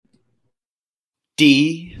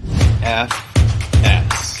DFS.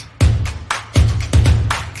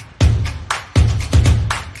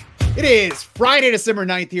 It is Friday, December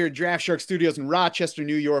 9th here at Draft Shark Studios in Rochester,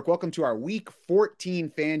 New York. Welcome to our Week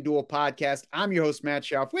 14 FanDuel podcast. I'm your host, Matt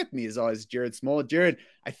Schauf. With me, as always, Jared Smollett. Jared,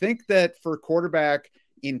 I think that for quarterback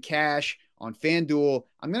in cash on FanDuel,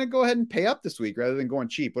 I'm going to go ahead and pay up this week rather than going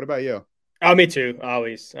cheap. What about you? Oh, me too,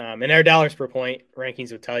 always. And our dollars per point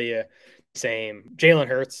rankings would tell you same. Jalen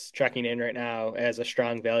Hurts checking in right now as a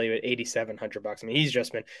strong value at $8,700. I mean, he's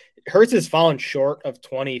just been Hurts has fallen short of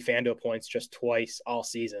 20 FanDuel points just twice all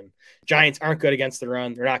season. Giants aren't good against the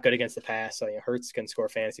run; they're not good against the pass. So Hurts can score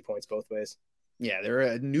fantasy points both ways. Yeah, they're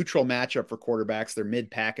a neutral matchup for quarterbacks. They're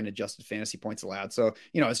mid-pack and adjusted fantasy points allowed. So,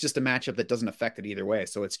 it's just a matchup that doesn't affect it either way.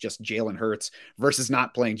 So it's just Jalen Hurts versus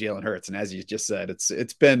not playing Jalen Hurts. And as you just said,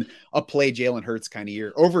 it's been a play Jalen Hurts kind of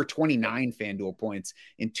year. Over 29 FanDuel points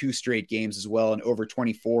in 2 straight games as well, and over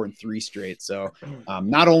 24 in 3 straight. So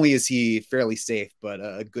not only is he fairly safe, but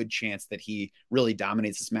a good chance that he really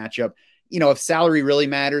dominates this matchup. If salary really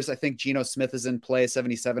matters, I think Geno Smith is in play,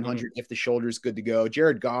 7,700 if the shoulder is good to go.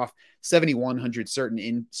 Jared Goff, 7,100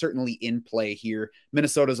 certainly in play here.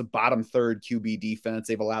 Minnesota's a bottom third QB defense.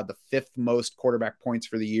 They've allowed the 5th most quarterback points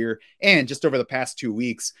for the year. And just over the past 2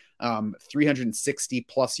 weeks, 360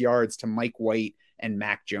 plus yards to Mike White and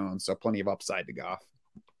Mac Jones. So plenty of upside to Goff.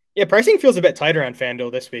 Yeah, pricing feels a bit tighter on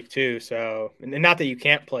FanDuel this week too. So, and not that you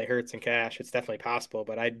can't play Hurts in cash, it's definitely possible.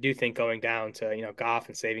 But I do think going down to Goff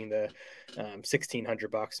and saving the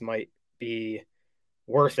 $1,600 might be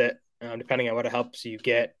worth it, depending on what it helps you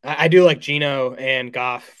get. I do like Geno and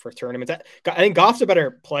Goff for tournaments. I think Goff's a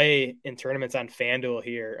better play in tournaments on FanDuel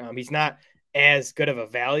here. He's not as good of a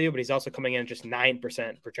value, but he's also coming in at just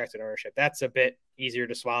 9% projected ownership. That's a bit easier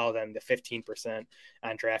to swallow than the 15%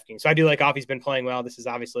 on DraftKings. So I do like Goff. He's been playing well. This is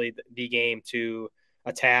obviously the game to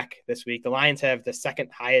attack this week. The Lions have the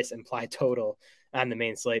 2nd highest implied total on the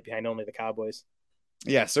main slate behind only the Cowboys.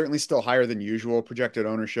 Yeah, certainly still higher than usual projected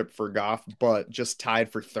ownership for Goff, but just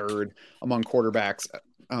tied for 3rd among quarterbacks,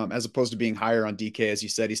 as opposed to being higher on DK. As you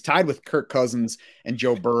said, he's tied with Kirk Cousins and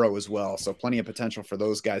Joe Burrow as well. So plenty of potential for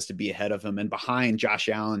those guys to be ahead of him and behind Josh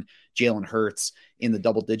Allen, Jalen Hurts in the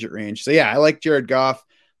double-digit range. So yeah, I like Jared Goff.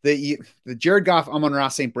 The Jared Goff, Amon-Ra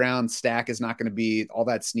St. Brown stack is not going to be all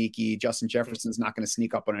that sneaky. Justin Jefferson's not going to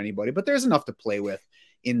sneak up on anybody, but there's enough to play with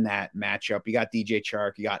in that matchup. You got DJ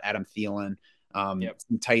Chark, you got Adam Thielen,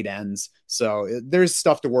 some tight ends. So there's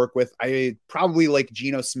stuff to work with. I probably like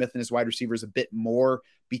Geno Smith and his wide receivers a bit more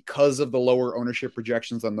because of the lower ownership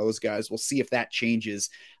projections on those guys. We'll see if that changes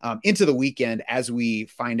into the weekend as we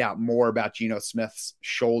find out more about Geno Smith's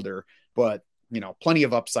shoulder, but plenty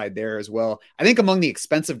of upside there as well. I think among the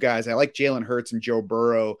expensive guys, I like Jalen Hurts and Joe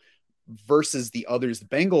Burrow versus the others. The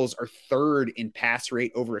Bengals are 3rd in pass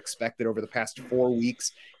rate over expected over the past 4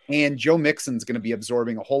 weeks. And Joe Mixon's going to be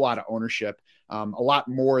absorbing a whole lot of ownership, a lot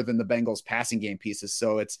more than the Bengals passing game pieces.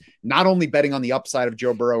 So it's not only betting on the upside of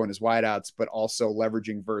Joe Burrow and his wideouts, but also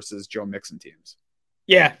leveraging versus Joe Mixon teams.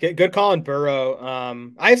 Yeah, good call on Burrow.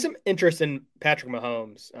 I have some interest in Patrick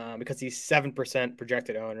Mahomes because he's 7%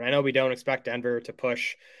 projected owner. I know we don't expect Denver to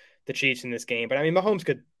push the Chiefs in this game, but I mean, Mahomes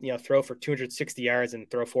could throw for 260 yards and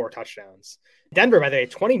throw 4 touchdowns. Denver, by the way,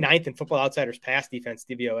 29th in Football Outsiders pass defense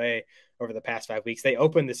DVOA over the past 5 weeks. They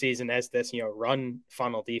opened the season as this run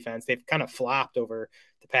funnel defense. They've kind of flopped over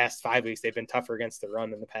the past 5 weeks. They've been tougher against the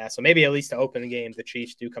run in the past. So maybe at least to open the game, the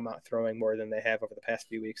Chiefs do come out throwing more than they have over the past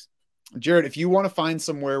few weeks. Jared, if you want to find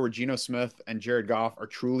somewhere where Geno Smith and Jared Goff are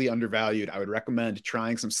truly undervalued, I would recommend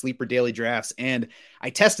trying some sleeper daily drafts. And I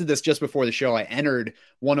tested this just before the show. I entered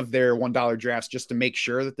one of their $1 drafts just to make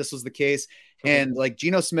sure that this was the case. And like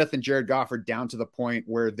Geno Smith and Jared Goff are down to the point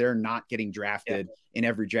where they're not getting drafted in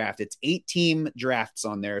every draft. It's 8-team drafts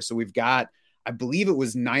on there. So we've got, I believe it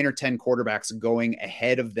was 9 or 10 quarterbacks going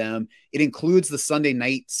ahead of them. It includes the Sunday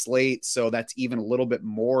night slate. So that's even a little bit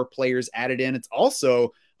more players added in. It's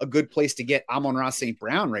also a good place to get Amon-Ra St.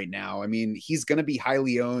 Brown right now. I mean, he's going to be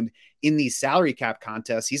highly owned in these salary cap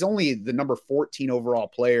contests. He's only the number 14 overall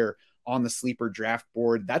player on the sleeper draft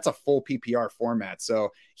board. That's a full PPR format. So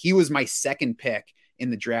he was my 2nd pick in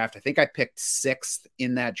the draft. I think I picked 6th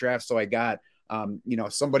in that draft. So I got,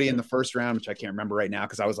 somebody in the 1st round, which I can't remember right now,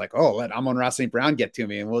 because I was like, oh, let Amon-Ra St. Brown get to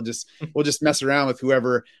me, and we'll just mess around with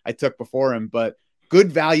whoever I took before him. But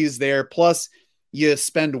good values there. Plus, you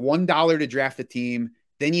spend $1 to draft a team.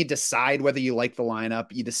 Then you decide whether you like the lineup.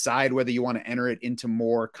 You decide whether you want to enter it into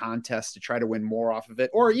more contests to try to win more off of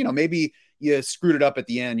it. Or, maybe you screwed it up at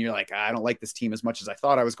the end. You're like, I don't like this team as much as I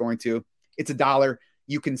thought I was going to. It's $1.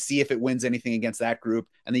 You can see if it wins anything against that group.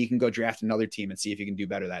 And then you can go draft another team and see if you can do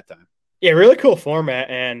better that time. Yeah, really cool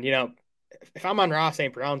format. And, if I'm on Ross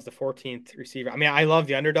St. Brown's the 14th receiver, I mean, I love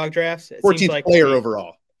the underdog drafts. It 14th seems like player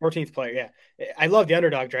overall. 14th player. Yeah. I love the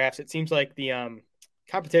underdog drafts. It seems like the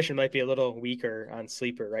competition might be a little weaker on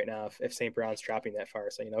sleeper right now if St. Brown's dropping that far.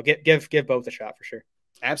 So, give both a shot for sure.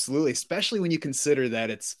 Absolutely, especially when you consider that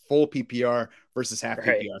it's full PPR versus half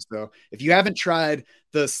Right. PPR. So if you haven't tried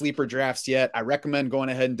the sleeper drafts yet, I recommend going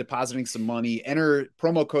ahead and depositing some money. Enter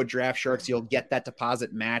promo code DraftSharks. You'll get that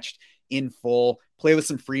deposit matched in full. Play with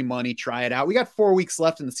some free money. Try it out. We got 4 weeks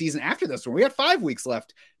left in the season after this one. We got 5 weeks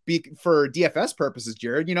left for DFS purposes,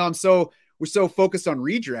 Jared. We're so focused on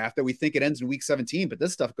redraft that we think it ends in week 17, but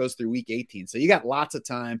this stuff goes through week 18. So you got lots of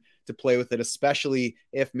time to play with it, especially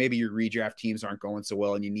if maybe your redraft teams aren't going so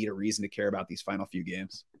well and you need a reason to care about these final few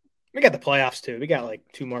games. We got the playoffs too. We got like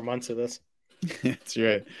 2 more months of this. That's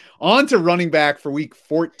right. On to running back for week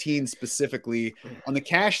 14 specifically. On the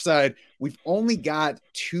cash side, we've only got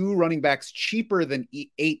 2 running backs cheaper than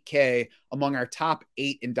 8K among our top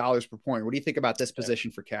 8 in dollars per point. What do you think about this position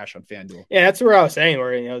for cash on FanDuel? Yeah, that's where I was saying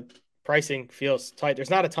where, pricing feels tight. There's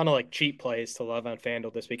not a ton of like cheap plays to love on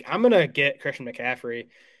FanDuel this week. I'm going to get Christian McCaffrey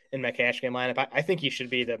in my cash game lineup. I think he should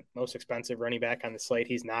be the most expensive running back on the slate.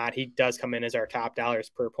 He's not. He does come in as our top dollars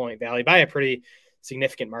per point value by a pretty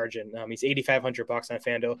significant margin. He's $8,500 on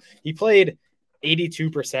FanDuel. He played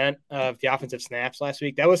 82% of the offensive snaps last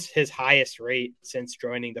week. That was his highest rate since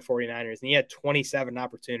joining the 49ers. And he had 27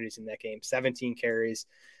 opportunities in that game, 17 carries,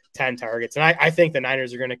 10 targets. And I think the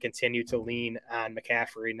Niners are going to continue to lean on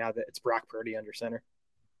McCaffrey now that it's Brock Purdy under center.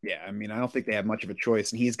 Yeah, I mean, I don't think they have much of a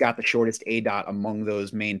choice. And he's got the shortest ADOT among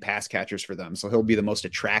those main pass catchers for them. So he'll be the most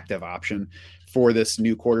attractive option for this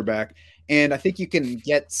new quarterback. And I think you can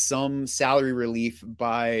get some salary relief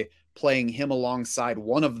by playing him alongside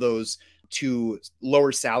one of those 2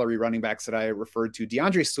 lower salary running backs that I referred to.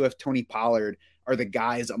 DeAndre Swift, Tony Pollard are the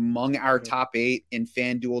guys among our top 8 in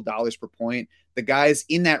FanDuel dollars per point. The guys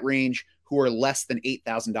in that range who are less than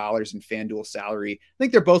 $8,000 in FanDuel salary. I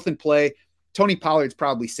think they're both in play. Tony Pollard's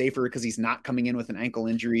probably safer because he's not coming in with an ankle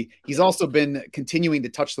injury. He's also been continuing to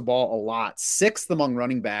touch the ball a lot, 6th among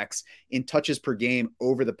running backs in touches per game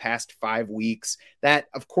over the past 5 weeks. That,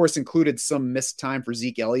 of course, included some missed time for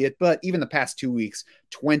Zeke Elliott, but even the past 2 weeks,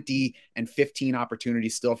 20 and 15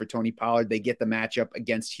 opportunities still for Tony Pollard. They get the matchup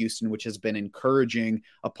against Houston, which has been encouraging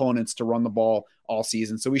opponents to run the ball all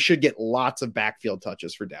season. So we should get lots of backfield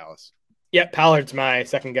touches for Dallas. Yep, Pollard's my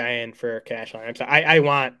second guy in for cash line. So I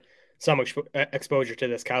want some exposure to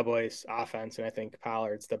this Cowboys offense, and I think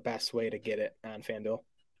Pollard's the best way to get it on FanDuel.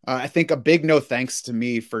 I think a big no thanks to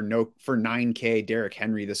me for 9K Derrick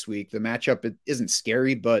Henry this week. The matchup it isn't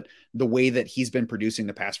scary, but the way that he's been producing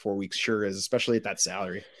the past 4 weeks sure is, especially at that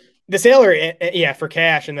salary. The salary, yeah, for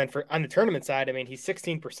cash, and then for on the tournament side, I mean, he's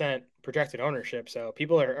 16% projected ownership, so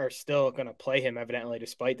people are still going to play him evidently,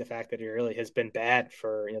 despite the fact that he really has been bad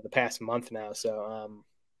for the past month now. So,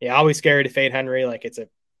 yeah, always scary to fade Henry. Like it's a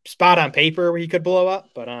spot on paper where he could blow up,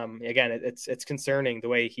 but again, it's concerning the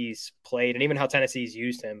way he's played and even how Tennessee's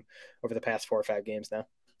used him over the past 4 or 5 games now.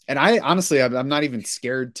 And I honestly, I'm not even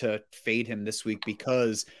scared to fade him this week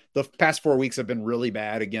because the past 4 weeks have been really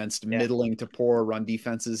bad against middling to poor run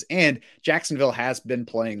defenses. And Jacksonville has been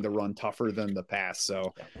playing the run tougher than the pass.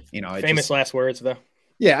 So, famous last words though.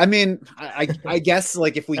 Yeah. I mean, I guess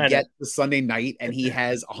like if we get the Sunday night and he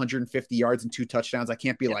has 150 yards and 2 touchdowns, I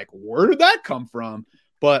can't be like, where did that come from?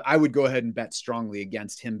 But I would go ahead and bet strongly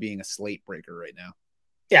against him being a slate breaker right now.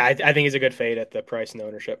 Yeah, I think he's a good fade at the price and the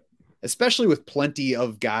ownership. Especially with plenty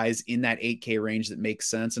of guys in that 8K range that makes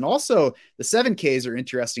sense. And also the 7Ks are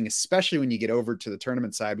interesting, especially when you get over to the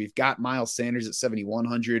tournament side. We've got Miles Sanders at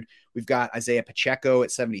 7,100. We've got Isaiah Pacheco at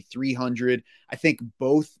 7,300. I think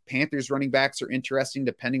both Panthers running backs are interesting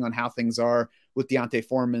depending on how things are with Deontay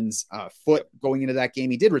Foreman's foot going into that game.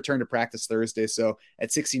 He did return to practice Thursday. So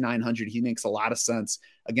at 6,900, he makes a lot of sense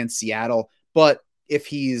against Seattle. But if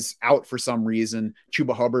he's out for some reason,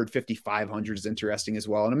 Chuba Hubbard, 5,500 is interesting as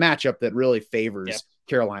well. And a matchup that really favors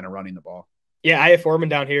Carolina running the ball. Yeah, I have Foreman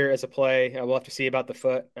down here as a play. We'll have to see about the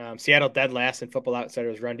foot. Seattle dead last in Football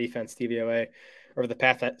Outsiders run defense DVOA over the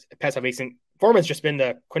past 5 weeks. And Foreman's just been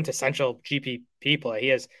the quintessential GPP play. He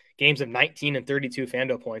has games of 19 and 32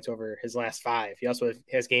 FanDuel points over his last 5. He also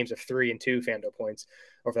has games of 3 and 2 FanDuel points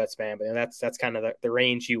over that span. But that's kind of the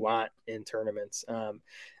range you want in tournaments. I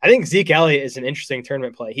think Zeke Elliott is an interesting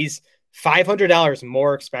tournament play. He's $500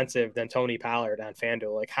 more expensive than Tony Pollard on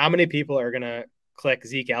FanDuel. Like, how many people are going to click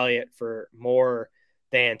Zeke Elliott for more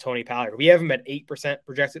than Tony Pollard? We have him at 8%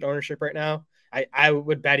 projected ownership right now. I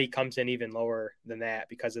would bet he comes in even lower than that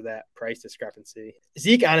because of that price discrepancy.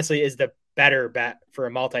 Zeke, honestly, is the better bet for a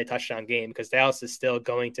multi-touchdown game because Dallas is still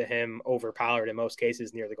going to him over Pollard in most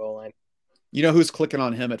cases near the goal line. You know who's clicking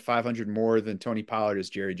on him at 500 more than Tony Pollard is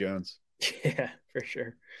Jerry Jones. Yeah, for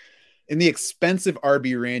sure. In the expensive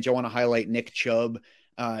RB range, I want to highlight Nick Chubb.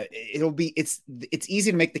 It's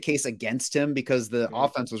easy to make the case against him because the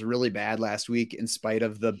offense was really bad last week in spite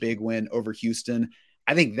of the big win over Houston.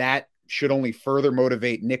 I think that should only further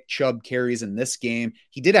motivate Nick Chubb carries in this game.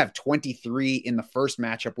 He did have 23 in the first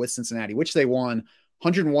matchup with Cincinnati, which they won.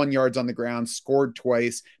 101 yards on the ground, scored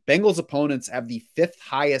twice. Bengals opponents have the 5th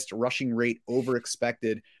highest rushing rate over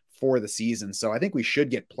expected for the season. So I think we should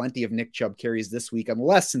get plenty of Nick Chubb carries this week,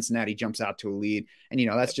 unless Cincinnati jumps out to a lead. And,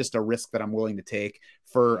 that's just a risk that I'm willing to take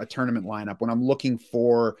for a tournament lineup when I'm looking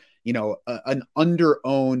for, an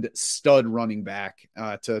under-owned stud running back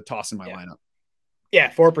to toss in my lineup. Yeah,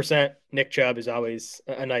 4% Nick Chubb is always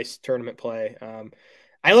a nice tournament play.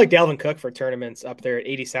 I like Dalvin Cook for tournaments up there at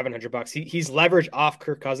 $8,700. He's leveraged off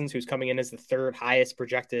Kirk Cousins, who's coming in as the 3rd highest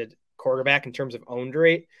projected quarterback in terms of owned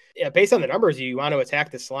rate. Yeah, based on the numbers, you want to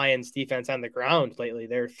attack this Lions defense on the ground lately.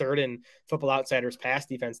 They're 3rd in Football Outsiders pass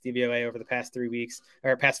defense DVOA over the past 3 weeks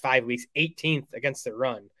or past 5 weeks, 18th against the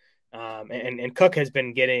run. And Cook has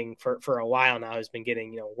been getting for a while now has been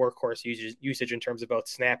getting workhorse usage in terms of both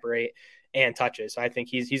snap rate and touches. So I think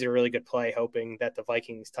he's a really good play, hoping that the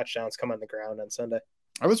Vikings touchdowns come on the ground on Sunday.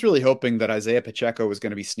 I was really hoping that Isaiah Pacheco was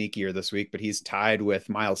going to be sneakier this week, but he's tied with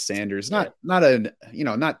Miles Sanders. Not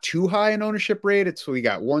too high in ownership rate. We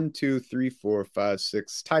got 1, 2, 3, 4, 5,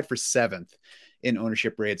 6, tied for 7th in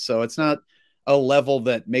ownership rate. So it's not a level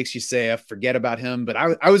that makes you say, forget about him. But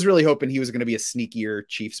I was really hoping he was going to be a sneakier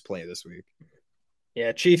Chiefs play this week.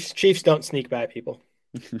 Yeah, Chiefs don't sneak by people.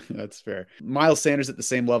 That's fair. Miles Sanders at the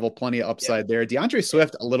same level, plenty of upside there. DeAndre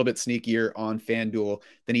Swift, a little bit sneakier on FanDuel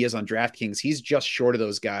than he is on DraftKings. He's just short of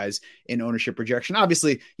those guys in ownership projection.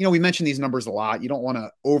 Obviously, we mention these numbers a lot. You don't want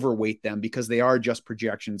to overweight them because they are just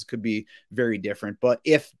projections, could be very different. But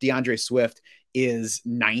if DeAndre Swift is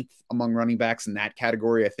 9th among running backs in that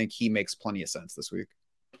category, I think he makes plenty of sense this week.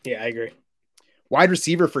 Yeah, I agree. Wide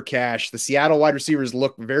receiver for cash. The Seattle wide receivers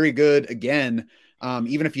look very good again.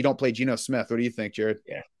 Even if you don't play Geno Smith. What do you think, Jared?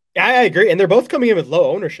 Yeah, I agree. And they're both coming in with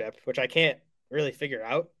low ownership, which I can't really figure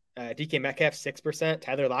out. DK Metcalf, 6%,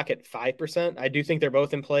 Tyler Lockett, 5%. I do think they're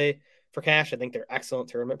both in play for cash. I think they're excellent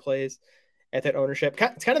tournament plays at that ownership.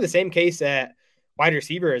 It's kind of the same case at wide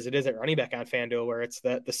receiver as it is at running back on FanDuel, where it's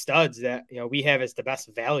the studs that we have as the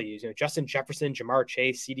best values. Justin Jefferson, Jamar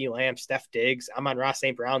Chase, CeeDee Lamb, Steph Diggs, Amon-Ra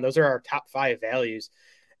St. Brown. Those are our top 5 values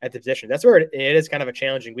at the position. That's where it is kind of a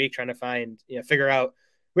challenging week trying to figure out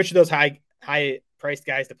which of those high priced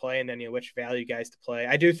guys to play and then which value guys to play.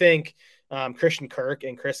 I do think Christian Kirk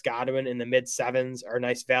and Chris Godwin in the mid 7s are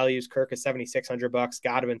nice values. Kirk is $7,600,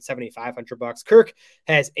 Godwin $7,500. Kirk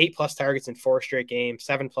has 8+ targets in 4 straight games,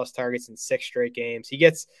 7+ targets in 6 straight games. He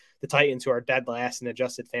gets the Titans, who are dead last in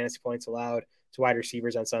adjusted fantasy points allowed to wide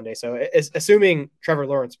receivers on Sunday. So assuming Trevor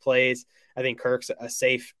Lawrence plays, I think Kirk's a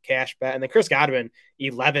safe cash bet. And then Chris Godwin,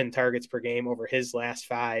 11 targets per game over his last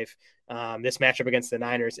 5. This matchup against the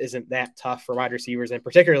Niners isn't that tough for wide receivers, and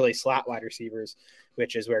particularly slot wide receivers,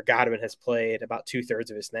 which is where Godwin has played about 2/3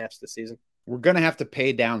 of his snaps this season. We're going to have to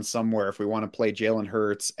pay down somewhere if we want to play Jalen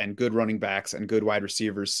Hurts and good running backs and good wide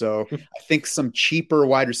receivers. So I think some cheaper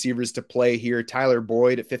wide receivers to play here. Tyler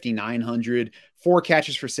Boyd at 5,900, 4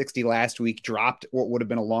 catches for 60 last week, dropped what would have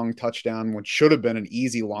been a long touchdown, which should have been an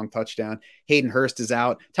easy long touchdown. Hayden Hurst is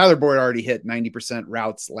out. Tyler Boyd already hit 90%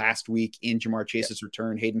 routes last week in Jamar Chase's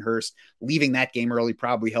return. Hayden Hurst leaving that game early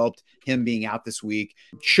probably helped. Him being out this week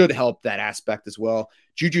should help that aspect as well.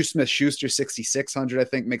 Juju Smith-Schuster, 6,600, I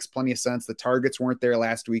think makes plenty of sense. The targets weren't there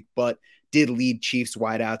last week, but did lead Chiefs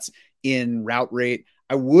wideouts in route rate.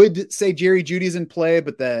 I would say Jerry Jeudy's in play,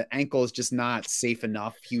 but the ankle is just not safe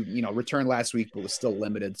enough. He, returned last week, but was still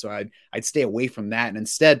limited. So I'd stay away from that and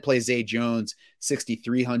instead play Zay Jones,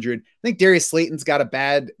 6,300. I think Darius Slayton's got a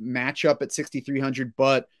bad matchup at 6,300,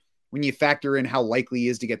 but when you factor in how likely he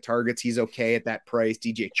is to get targets, he's okay at that price.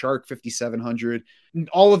 DJ Chark, 5,700.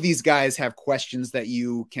 All of these guys have questions that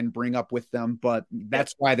you can bring up with them, but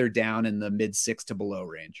that's why they're down in the mid 6 to below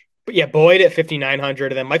range. But yeah, Boyd at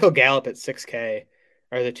 5,900 and then Michael Gallup at 6K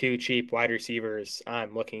are the 2 cheap wide receivers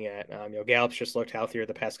I'm looking at. Gallup's just looked healthier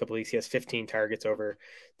the past couple weeks. He has 15 targets over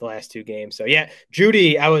the last 2 games. So yeah,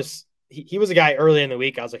 Jeudy, he was a guy early in the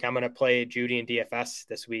week. I was like, I'm going to play Jeudy in DFS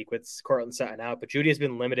this week with Courtland Sutton out, but Jeudy has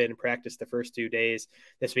been limited in practice the first 2 days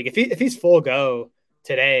this week. If he's full go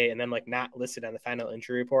today and then not listed on the final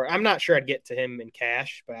injury report, I'm not sure I'd get to him in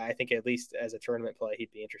cash, but I think at least as a tournament play,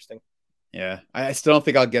 he'd be interesting. Yeah, I still don't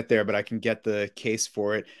think I'll get there, but I can get the case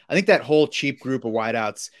for it. I think that whole cheap group of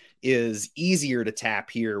wideouts is easier to tap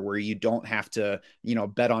here where you don't have to,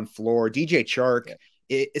 bet on floor. DJ Chark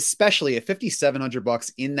especially at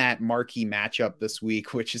 $5,700 in that marquee matchup this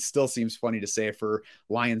week, which still seems funny to say for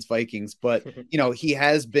Lions Vikings, but he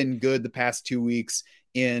has been good the past 2 weeks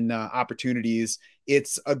in opportunities.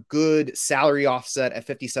 It's a good salary offset at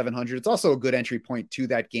 5,700. It's also a good entry point to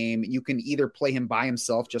that game. You can either play him by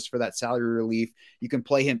himself just for that salary relief. You can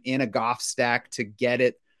play him in a Goff stack to get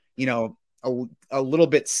it, a little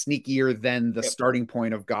bit sneakier than the starting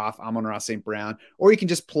point of Goff, Amon-Ra St. Brown, or you can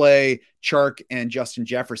just play Chark and Justin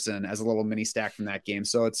Jefferson as a little mini stack from that game.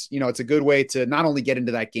 So it's a good way to not only get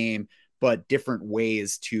into that game, but different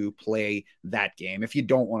ways to play that game if you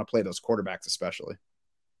don't want to play those quarterbacks, especially.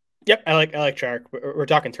 Yep, I like Chark. We're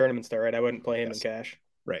talking tournaments though, right? I wouldn't play him in cash.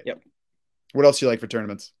 Right. Yep. What else do you like for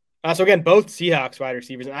tournaments? So again, both Seahawks wide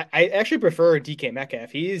receivers. And I actually prefer DK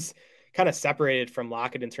Metcalf. He's kind of separated from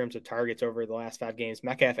Lockett in terms of targets over the last 5 games.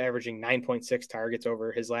 Metcalf averaging 9.6 targets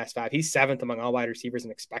over his last 5. He's 7th among all wide receivers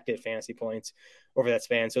in expected fantasy points over that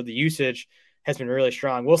span. So the usage has been really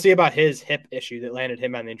strong. We'll see about his hip issue that landed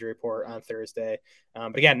him on the injury report on Thursday.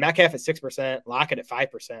 But again, Metcalf at 6%, Lockett at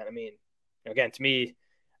 5%. I mean, again, to me,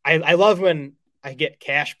 I love when I get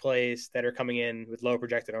cash plays that are coming in with low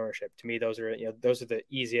projected ownership. To me, those are the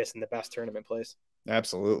easiest and the best tournament plays.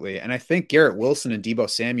 Absolutely. And I think Garrett Wilson and Deebo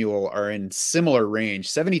Samuel are in similar range.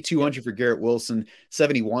 7,200 for Garrett Wilson,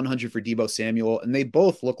 7,100 for Deebo Samuel, and they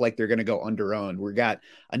both look like they're going to go under-owned. We've got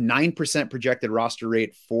a 9% projected roster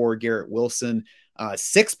rate for Garrett Wilson,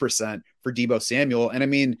 6% for Deebo Samuel. And I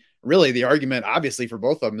mean, really the argument obviously for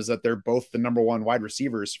both of them is that they're both the number 1 wide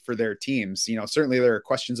receivers for their teams. Certainly there are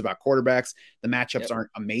questions about quarterbacks. The matchups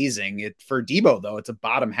aren't amazing. For Deebo though, it's a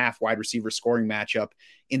bottom half wide receiver scoring matchup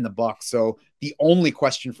in the Bucs. So the only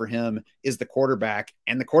question for him is the quarterback,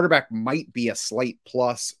 and the quarterback might be a slight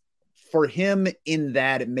plus for him in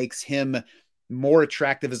that it makes him more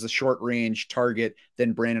attractive as a short range target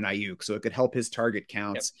than Brandon Ayuk. So it could help his target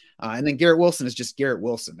counts. And then Garrett Wilson is just Garrett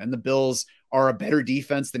Wilson, and the Bills are a better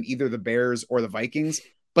defense than either the Bears or the Vikings,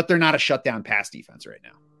 but they're not a shutdown pass defense right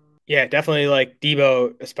now. Yeah, definitely like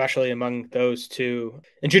Deebo, especially among those two.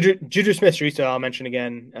 And Juju Smith-Schuster, I'll mention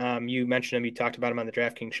again. You mentioned him. You talked about him on the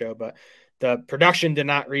DraftKings show, but the production did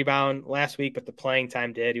not rebound last week, but the playing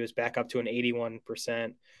time did. He was back up to an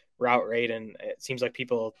 81% route rate, and it seems like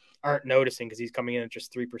people aren't noticing because he's coming in at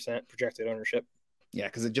just 3% projected ownership. Yeah,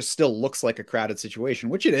 because it just still looks like a crowded situation,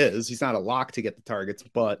 which it is. He's not a lock to get the targets,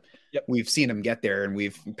 but we've seen him get there,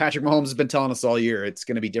 and Patrick Mahomes has been telling us all year it's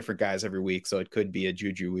going to be different guys every week, so it could be a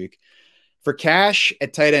Juju week. For cash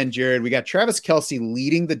at tight end, Jared, we got Travis Kelce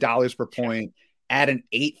leading the dollars per point at an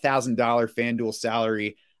 $8,000 FanDuel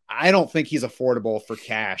salary. I don't think he's affordable for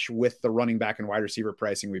cash with the running back and wide receiver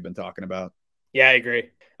pricing we've been talking about. Yeah, I agree.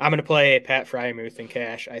 I'm going to play Pat Freiermuth in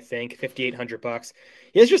cash, I think, $5,800.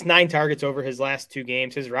 He has just 9 targets over his last 2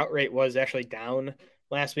 games. His route rate was actually down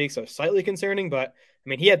last week, so slightly concerning. But, I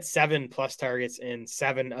mean, he had 7+ targets in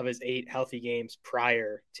 7 of his 8 healthy games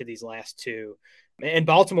prior to these last 2. And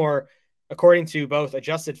Baltimore, according to both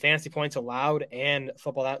adjusted fantasy points allowed and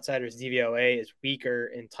Football Outsiders DVOA, is weaker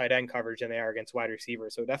in tight end coverage than they are against wide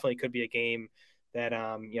receivers. So it definitely could be a game that,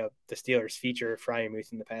 the Steelers feature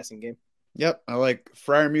Freiermuth in the passing game. Yep, I like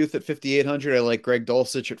Freiermuth at $5,800. I like Greg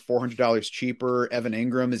Dulcich at $400 cheaper. Evan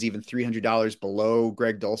Ingram is even $300 below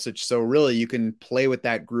Greg Dulcich. So really, you can play with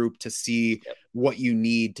that group to see what you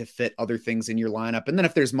need to fit other things in your lineup. And then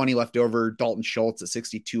if there's money left over, Dalton Schultz at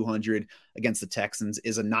 $6,200 against the Texans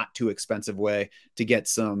is a not too expensive way to get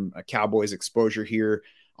some Cowboys exposure here.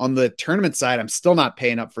 On the tournament side, I'm still not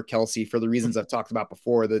paying up for Kelce for the reasons I've talked about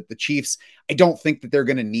before. The Chiefs, I don't think that they're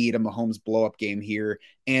going to need a Mahomes blow-up game here.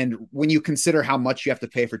 And when you consider how much you have to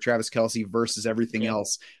pay for Travis Kelce versus everything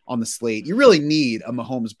else on the slate, you really need a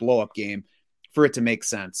Mahomes blow-up game for it to make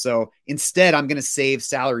sense. So instead, I'm going to save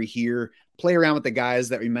salary here, play around with the guys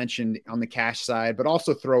that we mentioned on the cash side, but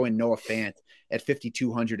also throw in Noah Fant at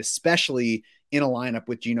 $5,200, especially in a lineup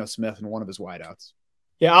with Geno Smith and one of his wideouts.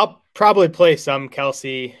 Yeah, I'll probably play some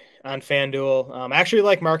Kelce on FanDuel. I actually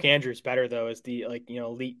like Mark Andrews better though, as the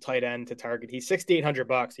elite tight end to target. He's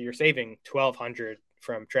 $6,800, so you're saving $1,200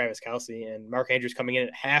 from Travis Kelce, and Mark Andrews coming in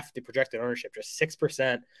at half the projected ownership, just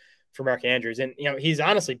 6% for Mark Andrews. And he's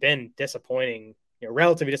honestly been disappointing,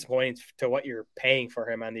 relatively disappointing to what you're paying for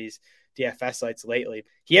him on these DFS sites lately.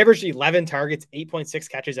 He averaged 11 targets, 8.6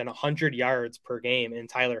 catches, and 100 yards per game in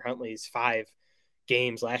Tyler Huntley's 5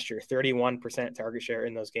 games last year. 31% target share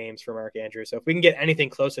in those games for Mark Andrews. So if we can get anything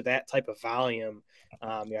close to that type of volume,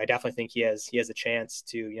 I definitely think he has a chance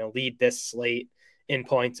to lead this slate in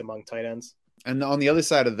points among tight ends. And on the other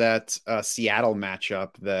side of that Seattle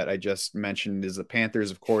matchup that I just mentioned is the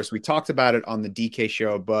Panthers, of course. We talked about it on the DK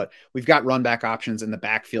show, but we've got run back options in the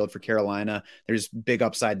backfield for Carolina. There's big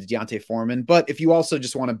upside to Deontay Foreman. But if you also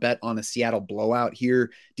just want to bet on a Seattle blowout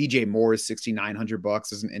here, DJ Moore is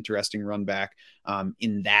 $6,900 is an interesting run back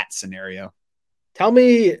in that scenario. Tell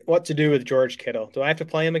me what to do with George Kittle. Do I have to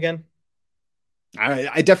play him again?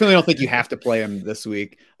 I definitely don't think you have to play him this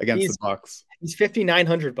week against the Bucs. He's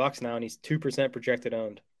 $5,900 now, and he's 2% projected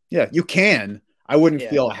owned. Yeah, you can. I wouldn't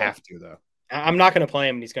feel I have to, though. I'm not going to play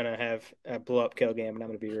him, and he's going to have a blow-up Kittle game, and I'm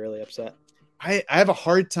going to be really upset. I have a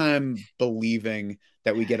hard time believing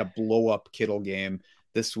that we get a blow-up Kittle game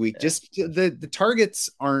this week. Yeah. Just the targets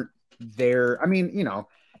aren't there. I mean,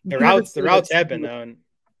 the routes have been though.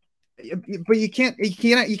 But you can't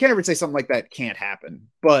ever say something like that can't happen.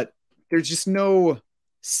 But there's just no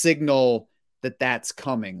signal that that's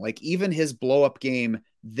coming. Like even his blow up game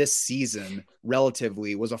this season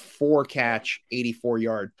relatively was a 4-catch,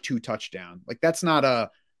 84-yard, 2-touchdown. Like that's not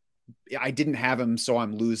I didn't have him, so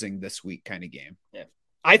I'm losing this week kind of game. Yeah.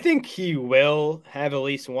 I think he will have at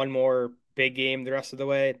least one more big game the rest of the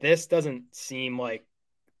way. This doesn't seem like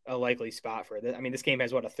a likely spot for it. I mean, this game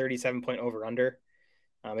has a 37-point over under.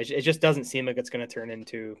 It just doesn't seem like it's going to turn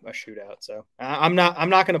into a shootout. So I'm not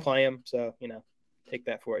going to play him. So, take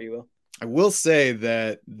that for what you will. I will say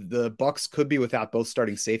that the Bucs could be without both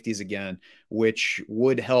starting safeties again, which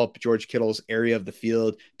would help George Kittle's area of the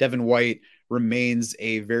field. Devin White remains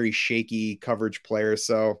a very shaky coverage player.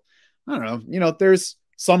 So I don't know, there's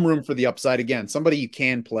some room for the upside again, somebody you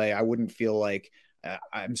can play. I wouldn't feel like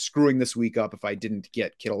I'm screwing this week up if I didn't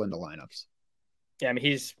get Kittle into lineups. Yeah. I mean,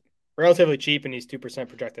 he's relatively cheap and he's 2%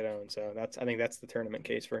 projected owned. So I think that's the tournament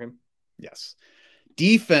case for him. Yes.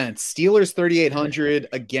 Defense, Steelers 3,800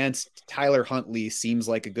 against Tyler Huntley seems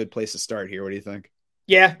like a good place to start here. What do you think?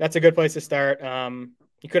 Yeah, that's a good place to start.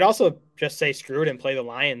 You could also just say screw it and play the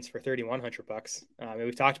Lions for $3,100.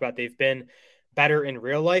 We've talked about they've been better in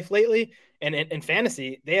real life lately, and in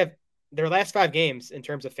fantasy they have their last 5 games in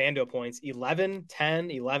terms of FanDuel points 11, 10,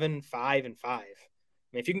 11, 5, and 5. I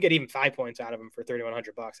mean, if you can get even 5 points out of them for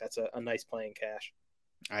 $3,100, that's a nice playing cash.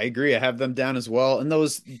 I agree. I have them down as well. And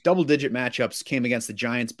those double-digit matchups came against the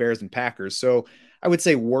Giants, Bears, and Packers. So I would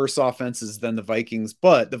say worse offenses than the Vikings,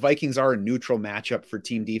 but the Vikings are a neutral matchup for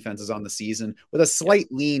team defenses on the season with a slight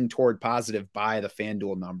lean toward positive by the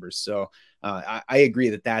FanDuel numbers. So I agree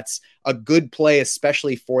that that's a good play,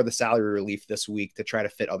 especially for the salary relief this week to try to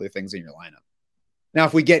fit other things in your lineup. Now,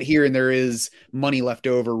 if we get here and there is money left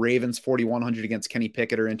over, Ravens 4,100 against Kenny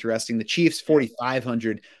Pickett are interesting. The Chiefs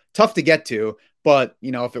 4,500, tough to get to. But,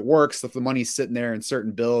 if it works, if the money's sitting there in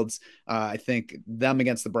certain builds, I think them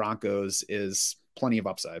against the Broncos is plenty of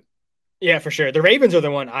upside. Yeah, for sure. The Ravens are the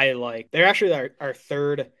one I like. They're actually our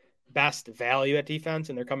third best value at defense,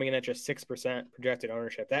 and they're coming in at just 6% projected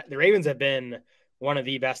ownership. The Ravens have been one of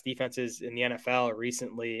the best defenses in the NFL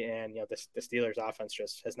recently, and the Steelers offense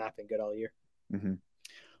just has not been good all year. Mm-hmm.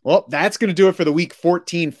 Well, that's going to do it for the Week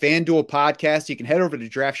 14 FanDuel podcast. You can head over to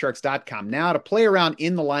DraftSharks.com now to play around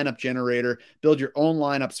in the lineup generator, build your own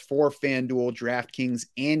lineups for FanDuel, DraftKings,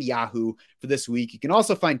 and Yahoo for this week. You can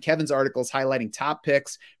also find Kevin's articles highlighting top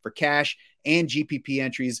picks for cash and GPP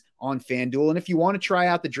entries on FanDuel. And if you want to try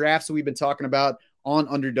out the drafts that we've been talking about on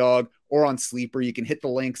Underdog or on Sleeper, you can hit the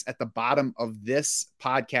links at the bottom of this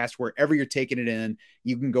podcast wherever you're taking it in.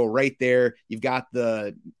 You can go right there. You've got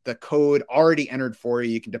the code already entered for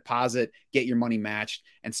you. You can deposit, get your money matched,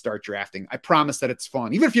 and start drafting. I promise that it's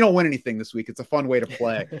fun. Even if you don't win anything this week, it's a fun way to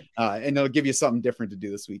play, and it'll give you something different to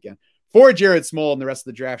do this weekend. For Jared Small and the rest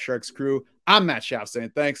of the Draft Sharks crew, I'm Matt Schauf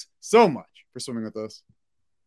saying thanks so much for swimming with us.